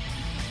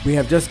 we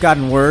have just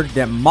gotten word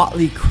that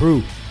Motley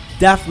Crue,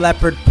 Def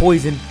Leppard,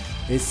 Poison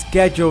is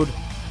scheduled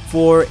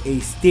for a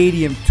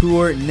stadium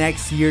tour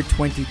next year,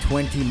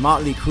 2020.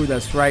 Motley Crue,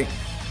 that's right.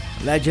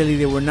 Allegedly,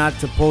 they were not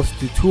supposed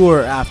to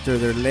tour after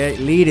their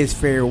latest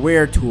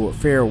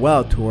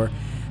farewell tour.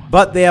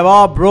 But they have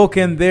all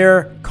broken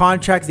their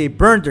contracts. They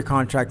burned their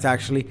contracts,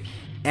 actually.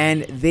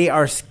 And they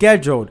are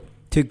scheduled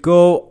to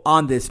go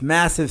on this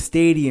massive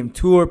stadium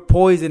tour.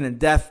 Poison and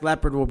Def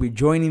Leppard will be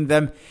joining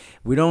them.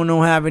 We don't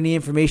have any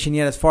information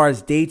yet as far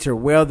as dates or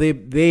where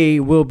they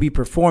will be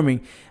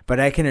performing. But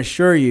I can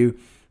assure you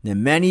that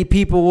many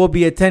people will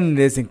be attending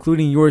this,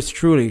 including yours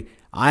truly.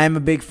 I am a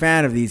big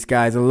fan of these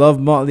guys. I love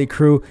Motley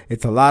Crue.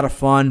 It's a lot of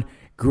fun.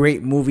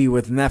 Great movie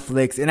with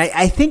Netflix. And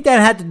I think that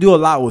had to do a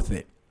lot with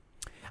it.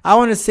 I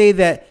want to say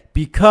that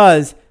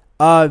because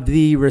of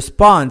the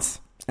response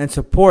and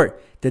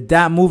support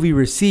that movie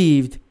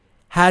received,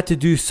 had to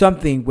do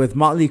something with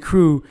Motley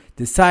Crue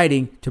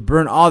deciding to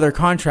burn all their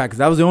contracts.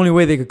 That was the only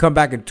way they could come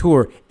back and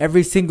tour.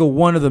 Every single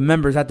one of the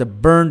members had to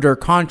burn their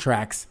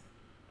contracts.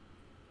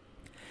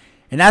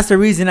 And that's the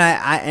reason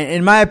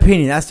in my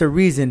opinion, that's the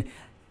reason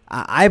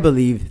I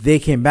believe they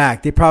came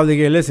back. They probably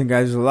get, listen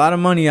guys, there's a lot of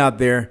money out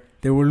there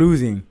that we're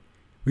losing.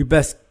 We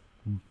best,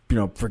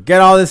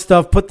 forget all this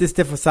stuff, put this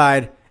stuff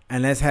aside,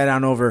 and let's head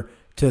on over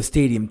to a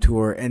stadium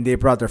tour. And they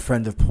brought their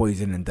friends of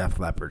Poison and Def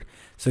Leppard.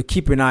 So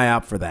keep an eye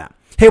out for that.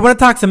 Hey, I want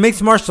to talk some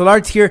mixed martial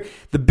arts here.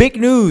 The big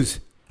news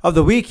of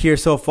the week here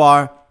so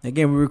far.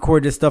 Again, we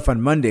record this stuff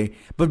on Monday.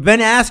 But Ben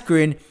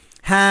Askren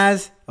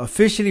has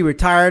officially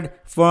retired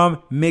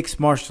from mixed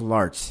martial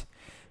arts.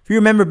 If you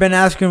remember, Ben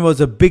Askren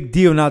was a big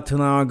deal not too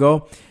long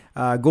ago,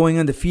 going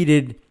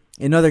undefeated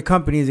in other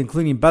companies,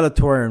 including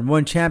Bellator, and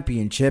won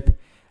championship.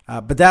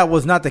 But that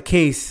was not the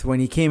case when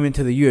he came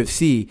into the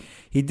UFC.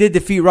 He did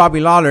defeat Robbie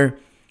Lawler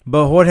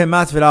But Jorge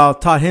Masvidal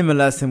taught him a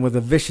lesson with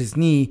a vicious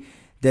knee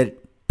that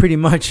pretty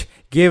much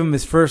gave him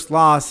his first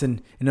loss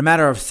in a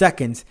matter of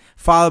seconds,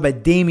 followed by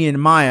Damian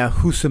Maia,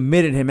 who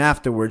submitted him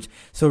afterwards.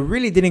 So it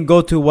really didn't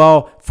go too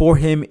well for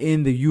him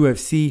in the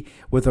UFC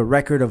with a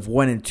record of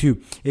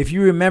 1-2. If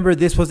you remember,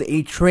 this was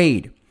a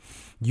trade.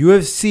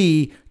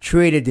 UFC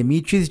traded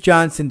Demetrius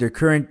Johnson, their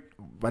current,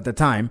 at the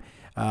time,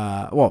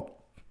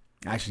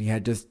 actually he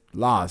had just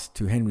lost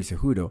to Henry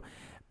Cejudo,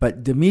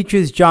 but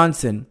Demetrius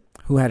Johnson,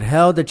 who had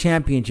held the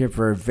championship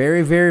for a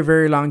very, very,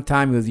 very long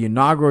time. He was the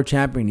inaugural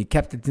champion. He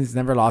kept it since,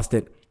 never lost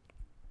it.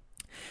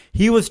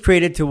 He was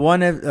traded to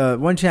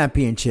one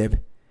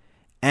championship,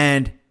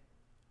 and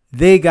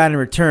they got in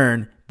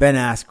return Ben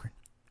Askren,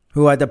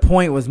 who at the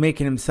point was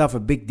making himself a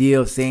big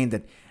deal, saying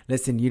that,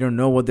 listen, you don't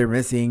know what they're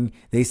missing.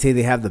 They say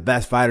they have the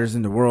best fighters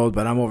in the world,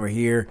 but I'm over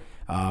here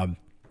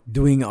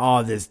doing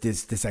all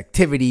this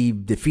activity,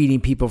 defeating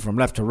people from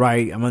left to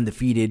right. I'm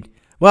undefeated.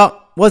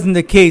 Well, wasn't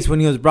the case when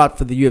he was brought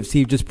for the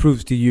UFC. It just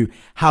proves to you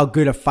how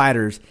good of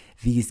fighters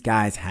these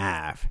guys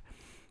have.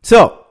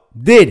 So,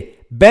 did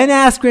Ben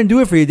Askren do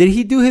it for you? Did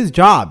he do his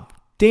job?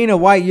 Dana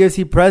White,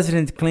 UFC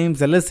president, claims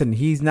that, listen,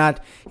 he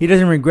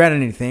doesn't regret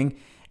anything.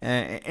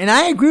 And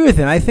I agree with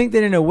him. I think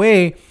that in a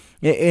way,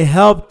 it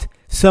helped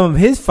some of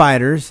his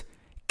fighters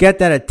get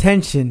that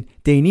attention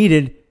they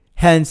needed.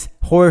 Hence,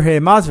 Jorge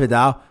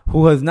Masvidal,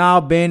 who has now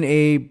been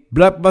a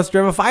blockbuster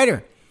of a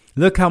fighter.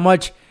 Look how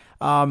much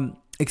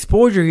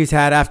exposure he's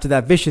had after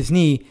that vicious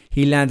knee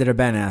he landed at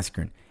Ben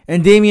Askren.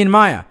 And Damian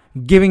Maia,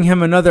 giving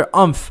him another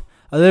oomph,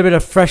 a little bit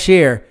of fresh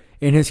air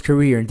in his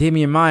career. And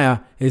Damian Maia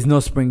is no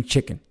spring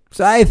chicken.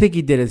 So I think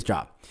he did his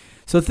job.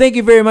 So thank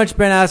you very much,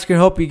 Ben Askren.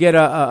 Hope you get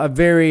a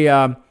very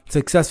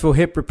successful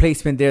hip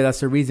replacement there. That's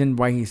the reason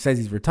why he says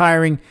he's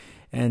retiring.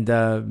 And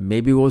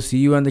maybe we'll see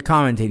you on the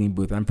commentating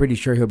booth. I'm pretty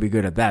sure he'll be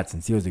good at that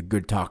since he was a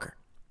good talker.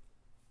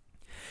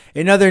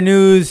 In other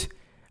news,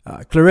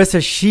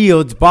 Clarissa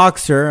Shields,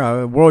 boxer,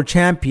 a world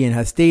champion,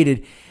 has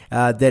stated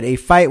that a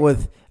fight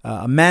with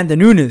Amanda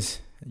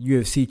Nunes,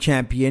 UFC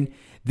champion,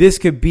 this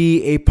could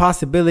be a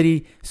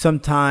possibility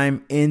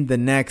sometime in the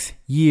next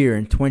year,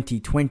 in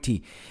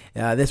 2020.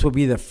 This will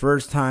be the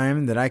first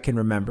time that I can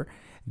remember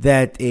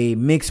that a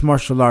mixed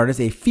martial artist,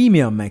 a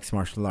female mixed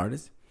martial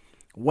artist,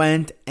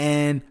 went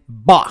and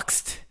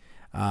boxed.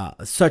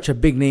 Such a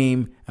big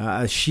name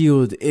as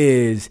Shields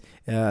is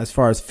as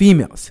far as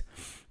females.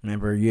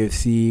 Remember,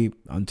 UFC,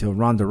 until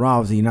Ronda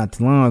Rousey not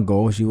too long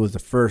ago, she was the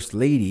first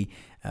lady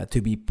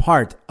to be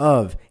part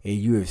of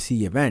a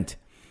UFC event.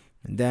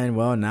 And then,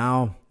 well,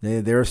 now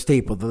they're a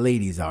staple, the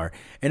ladies are.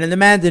 And then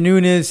Amanda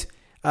Nunes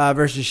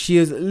versus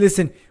Shields.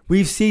 Listen,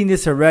 we've seen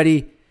this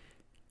already.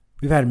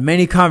 We've had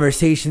many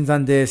conversations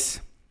on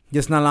this.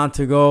 Just not long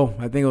ago,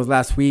 I think it was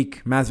last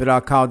week,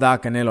 Masvidal called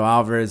out Canelo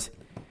Alvarez.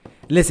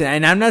 Listen,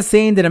 and I'm not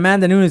saying that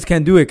Amanda Nunes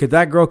can't do it, because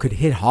that girl could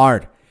hit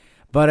hard.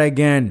 But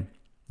again,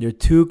 they're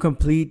two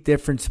complete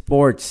different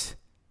sports.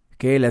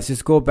 Okay, let's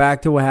just go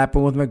back to what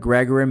happened with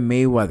McGregor and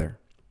Mayweather.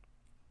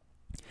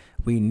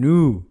 We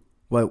knew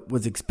what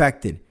was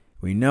expected.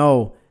 We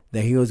know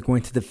that he was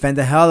going to defend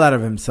the hell out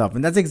of himself.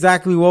 And that's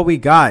exactly what we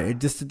got. It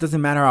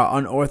doesn't matter how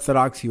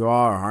unorthodox you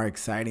are or how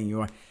exciting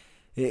you are.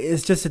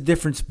 It's just a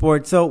different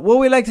sport. So what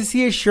we like to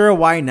see is, sure,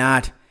 why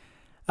not?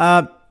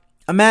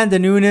 Amanda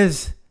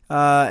Nunes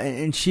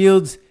and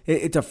Shields,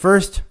 it's a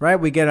first, right?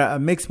 We get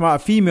a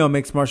female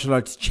mixed martial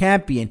arts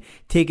champion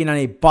taking on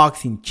a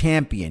boxing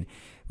champion.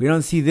 We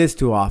don't see this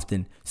too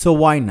often, so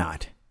why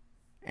not?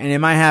 And it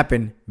might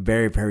happen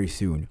very, very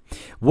soon.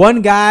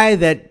 One guy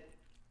that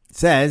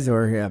says,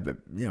 or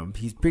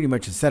he's pretty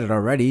much said it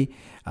already,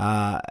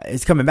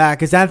 is coming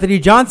back is Anthony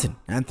Johnson.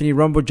 Anthony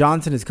Rumble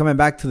Johnson is coming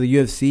back to the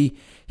UFC.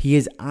 He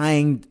is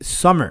eyeing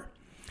Summer.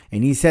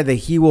 And he said that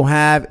he will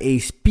have a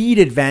speed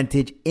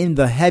advantage in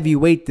the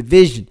heavyweight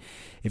division.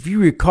 If you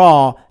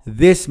recall,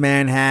 this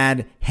man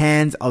had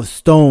hands of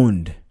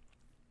stone.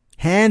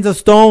 Hands of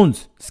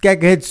stones. This guy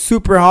could hit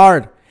super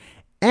hard.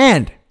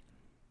 And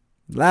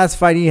last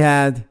fight he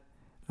had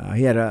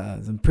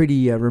some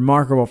pretty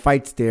remarkable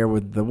fights there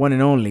with the one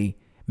and only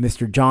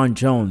Mr. John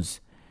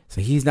Jones. So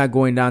he's not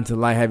going down to the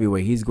light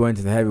heavyweight. He's going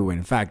to the heavyweight.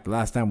 In fact, the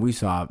last time we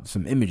saw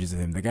some images of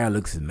him, the guy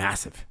looks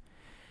massive.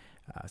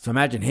 So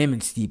imagine him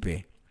and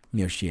Stipe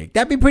Miocic.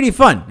 That'd be pretty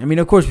fun. I mean,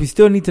 of course, we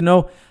still need to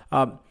know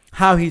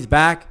how he's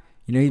back.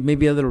 He may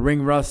be a little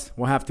ring rust.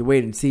 We'll have to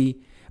wait and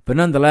see. But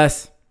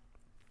nonetheless,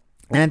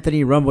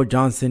 Anthony Rumble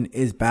Johnson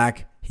is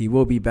back. He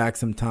will be back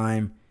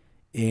sometime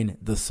in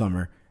the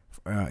summer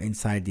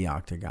inside the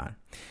octagon.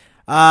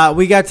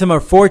 We got some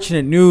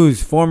unfortunate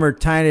news. Former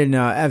Titan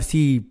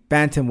FC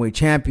bantamweight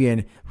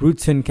champion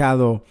Rutsen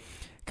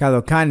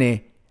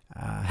Kalokane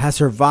has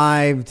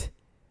survived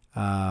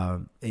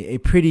a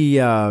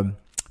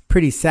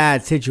pretty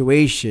sad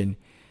situation.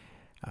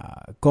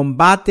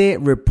 Combate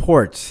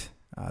reports.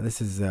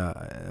 This is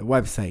a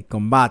website,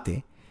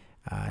 Combate,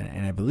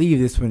 and I believe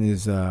this one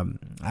is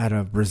out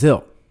of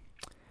Brazil.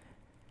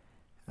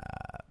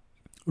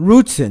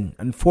 Rutsen,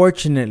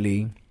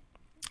 unfortunately,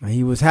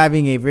 he was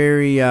having a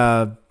very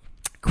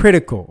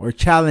critical or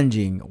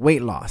challenging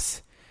weight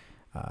loss.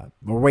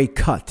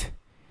 cut.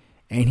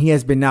 And he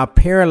has been now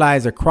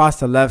paralyzed across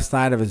the left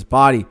side of his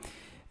body.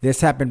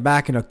 This happened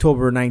back in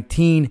October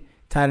 19.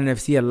 Titan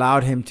FC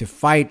allowed him to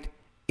fight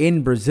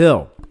in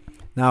Brazil.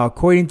 Now,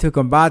 according to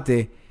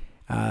Combate,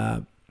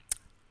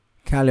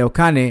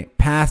 Kaleokane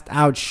passed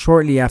out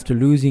shortly after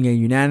losing a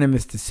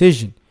unanimous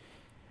decision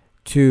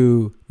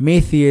to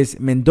Matthias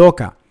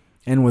Mendoca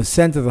and was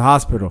sent to the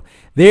hospital.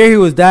 There he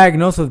was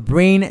diagnosed with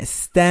brain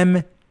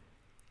stem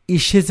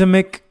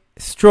ischemic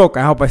stroke,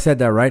 I hope I said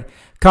that right,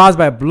 caused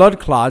by blood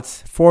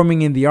clots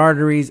forming in the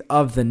arteries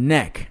of the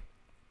neck.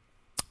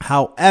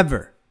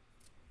 However,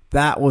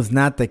 that was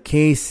not the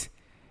case.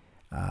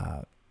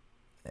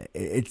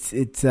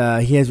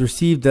 He has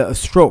received a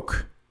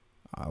stroke,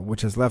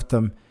 which has left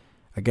him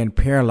again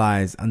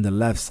paralyzed on the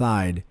left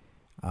side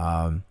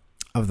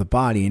of the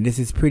body, and this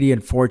is pretty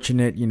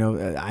unfortunate. You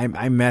know,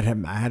 I met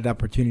him. I had the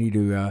opportunity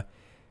to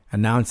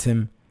announce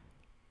him,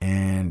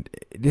 and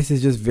this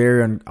is just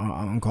very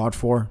uncalled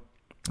for.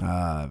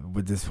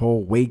 With this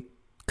whole weight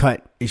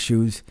cut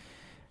issues,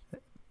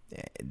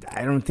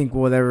 I don't think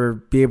we'll ever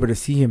be able to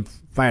see him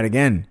fight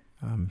again.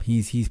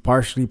 He's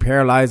partially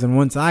paralyzed on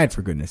one side,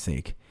 for goodness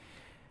sake.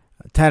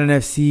 Titan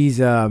FC's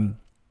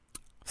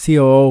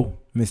COO,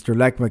 Mr.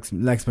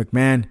 Lex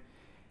McMahon,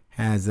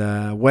 has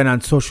went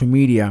on social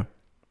media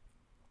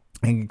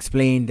and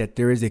explained that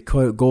there is a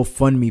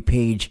GoFundMe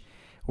page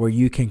where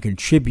you can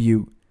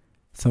contribute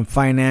some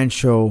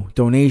financial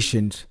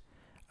donations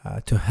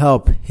to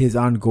help his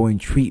ongoing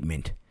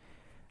treatment.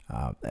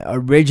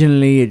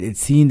 Originally, it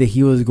seemed that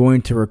he was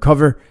going to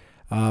recover,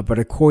 but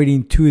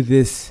according to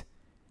this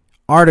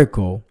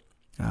article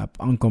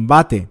on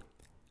Combate,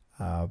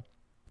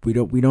 we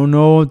don't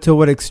know to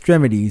what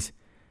extremities,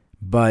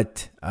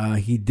 but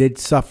he did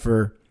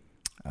suffer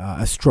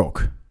a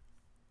stroke.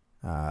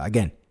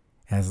 Again,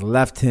 has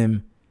left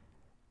him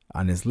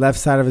on his left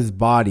side of his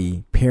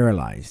body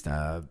paralyzed.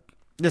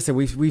 Listen,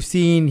 we've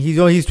seen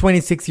he's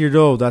 26 years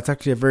old. That's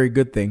actually a very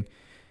good thing,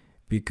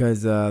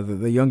 because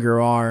the younger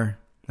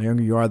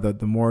you are, the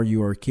more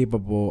you are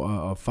capable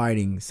of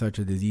fighting such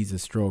a disease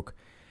as stroke.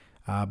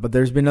 But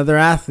there's been other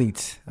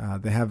athletes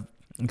that have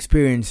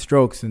experienced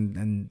strokes,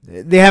 and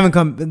they haven't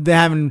to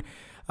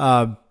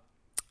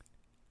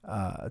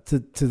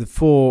the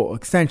full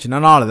extension.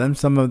 Not all of them.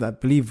 Some of that, I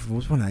believe,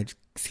 was one that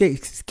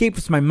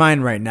escapes my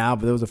mind right now.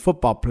 But there was a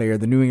football player,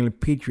 the New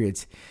England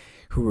Patriots,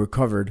 who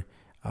recovered.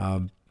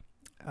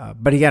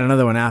 But he got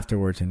another one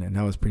afterwards, and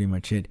that was pretty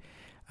much it.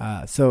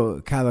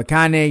 So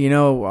Kalakane,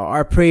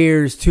 our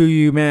prayers to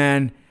you,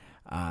 man.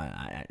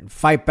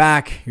 Fight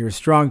back. You're a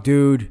strong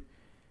dude.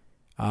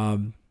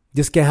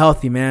 Just get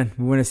healthy, man.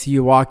 We want to see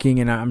you walking,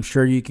 and I'm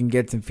sure you can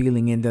get some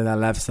feeling into that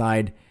left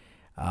side,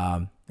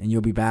 and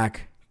you'll be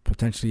back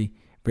potentially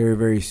very,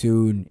 very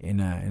soon in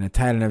a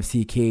Titan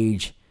FC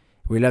cage.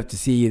 We'd love to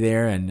see you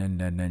there,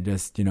 and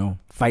just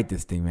fight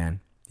this thing,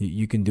 man.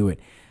 You can do it.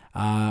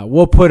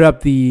 We'll put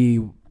up the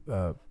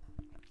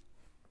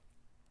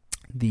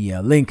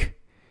link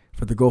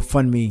for the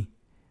GoFundMe,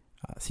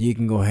 so you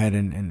can go ahead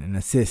and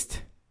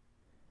assist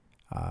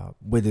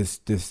with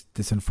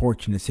this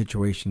unfortunate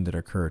situation that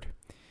occurred.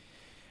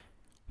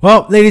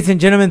 Well, ladies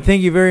and gentlemen,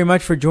 thank you very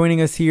much for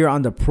joining us here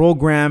on the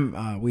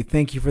program. We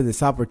thank you for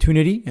this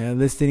opportunity,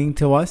 listening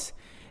to us,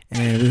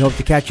 and we hope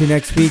to catch you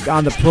next week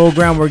on the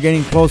program. We're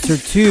getting closer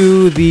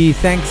to the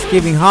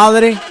Thanksgiving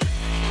holiday.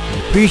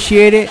 We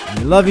appreciate it.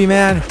 We love you,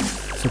 man.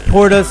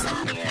 Support us.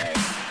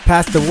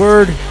 Pass the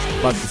word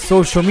about the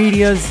social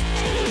medias.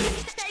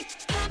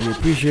 We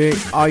appreciate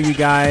all you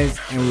guys,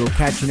 and we will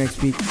catch you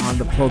next week on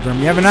the program.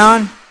 You have an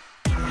on?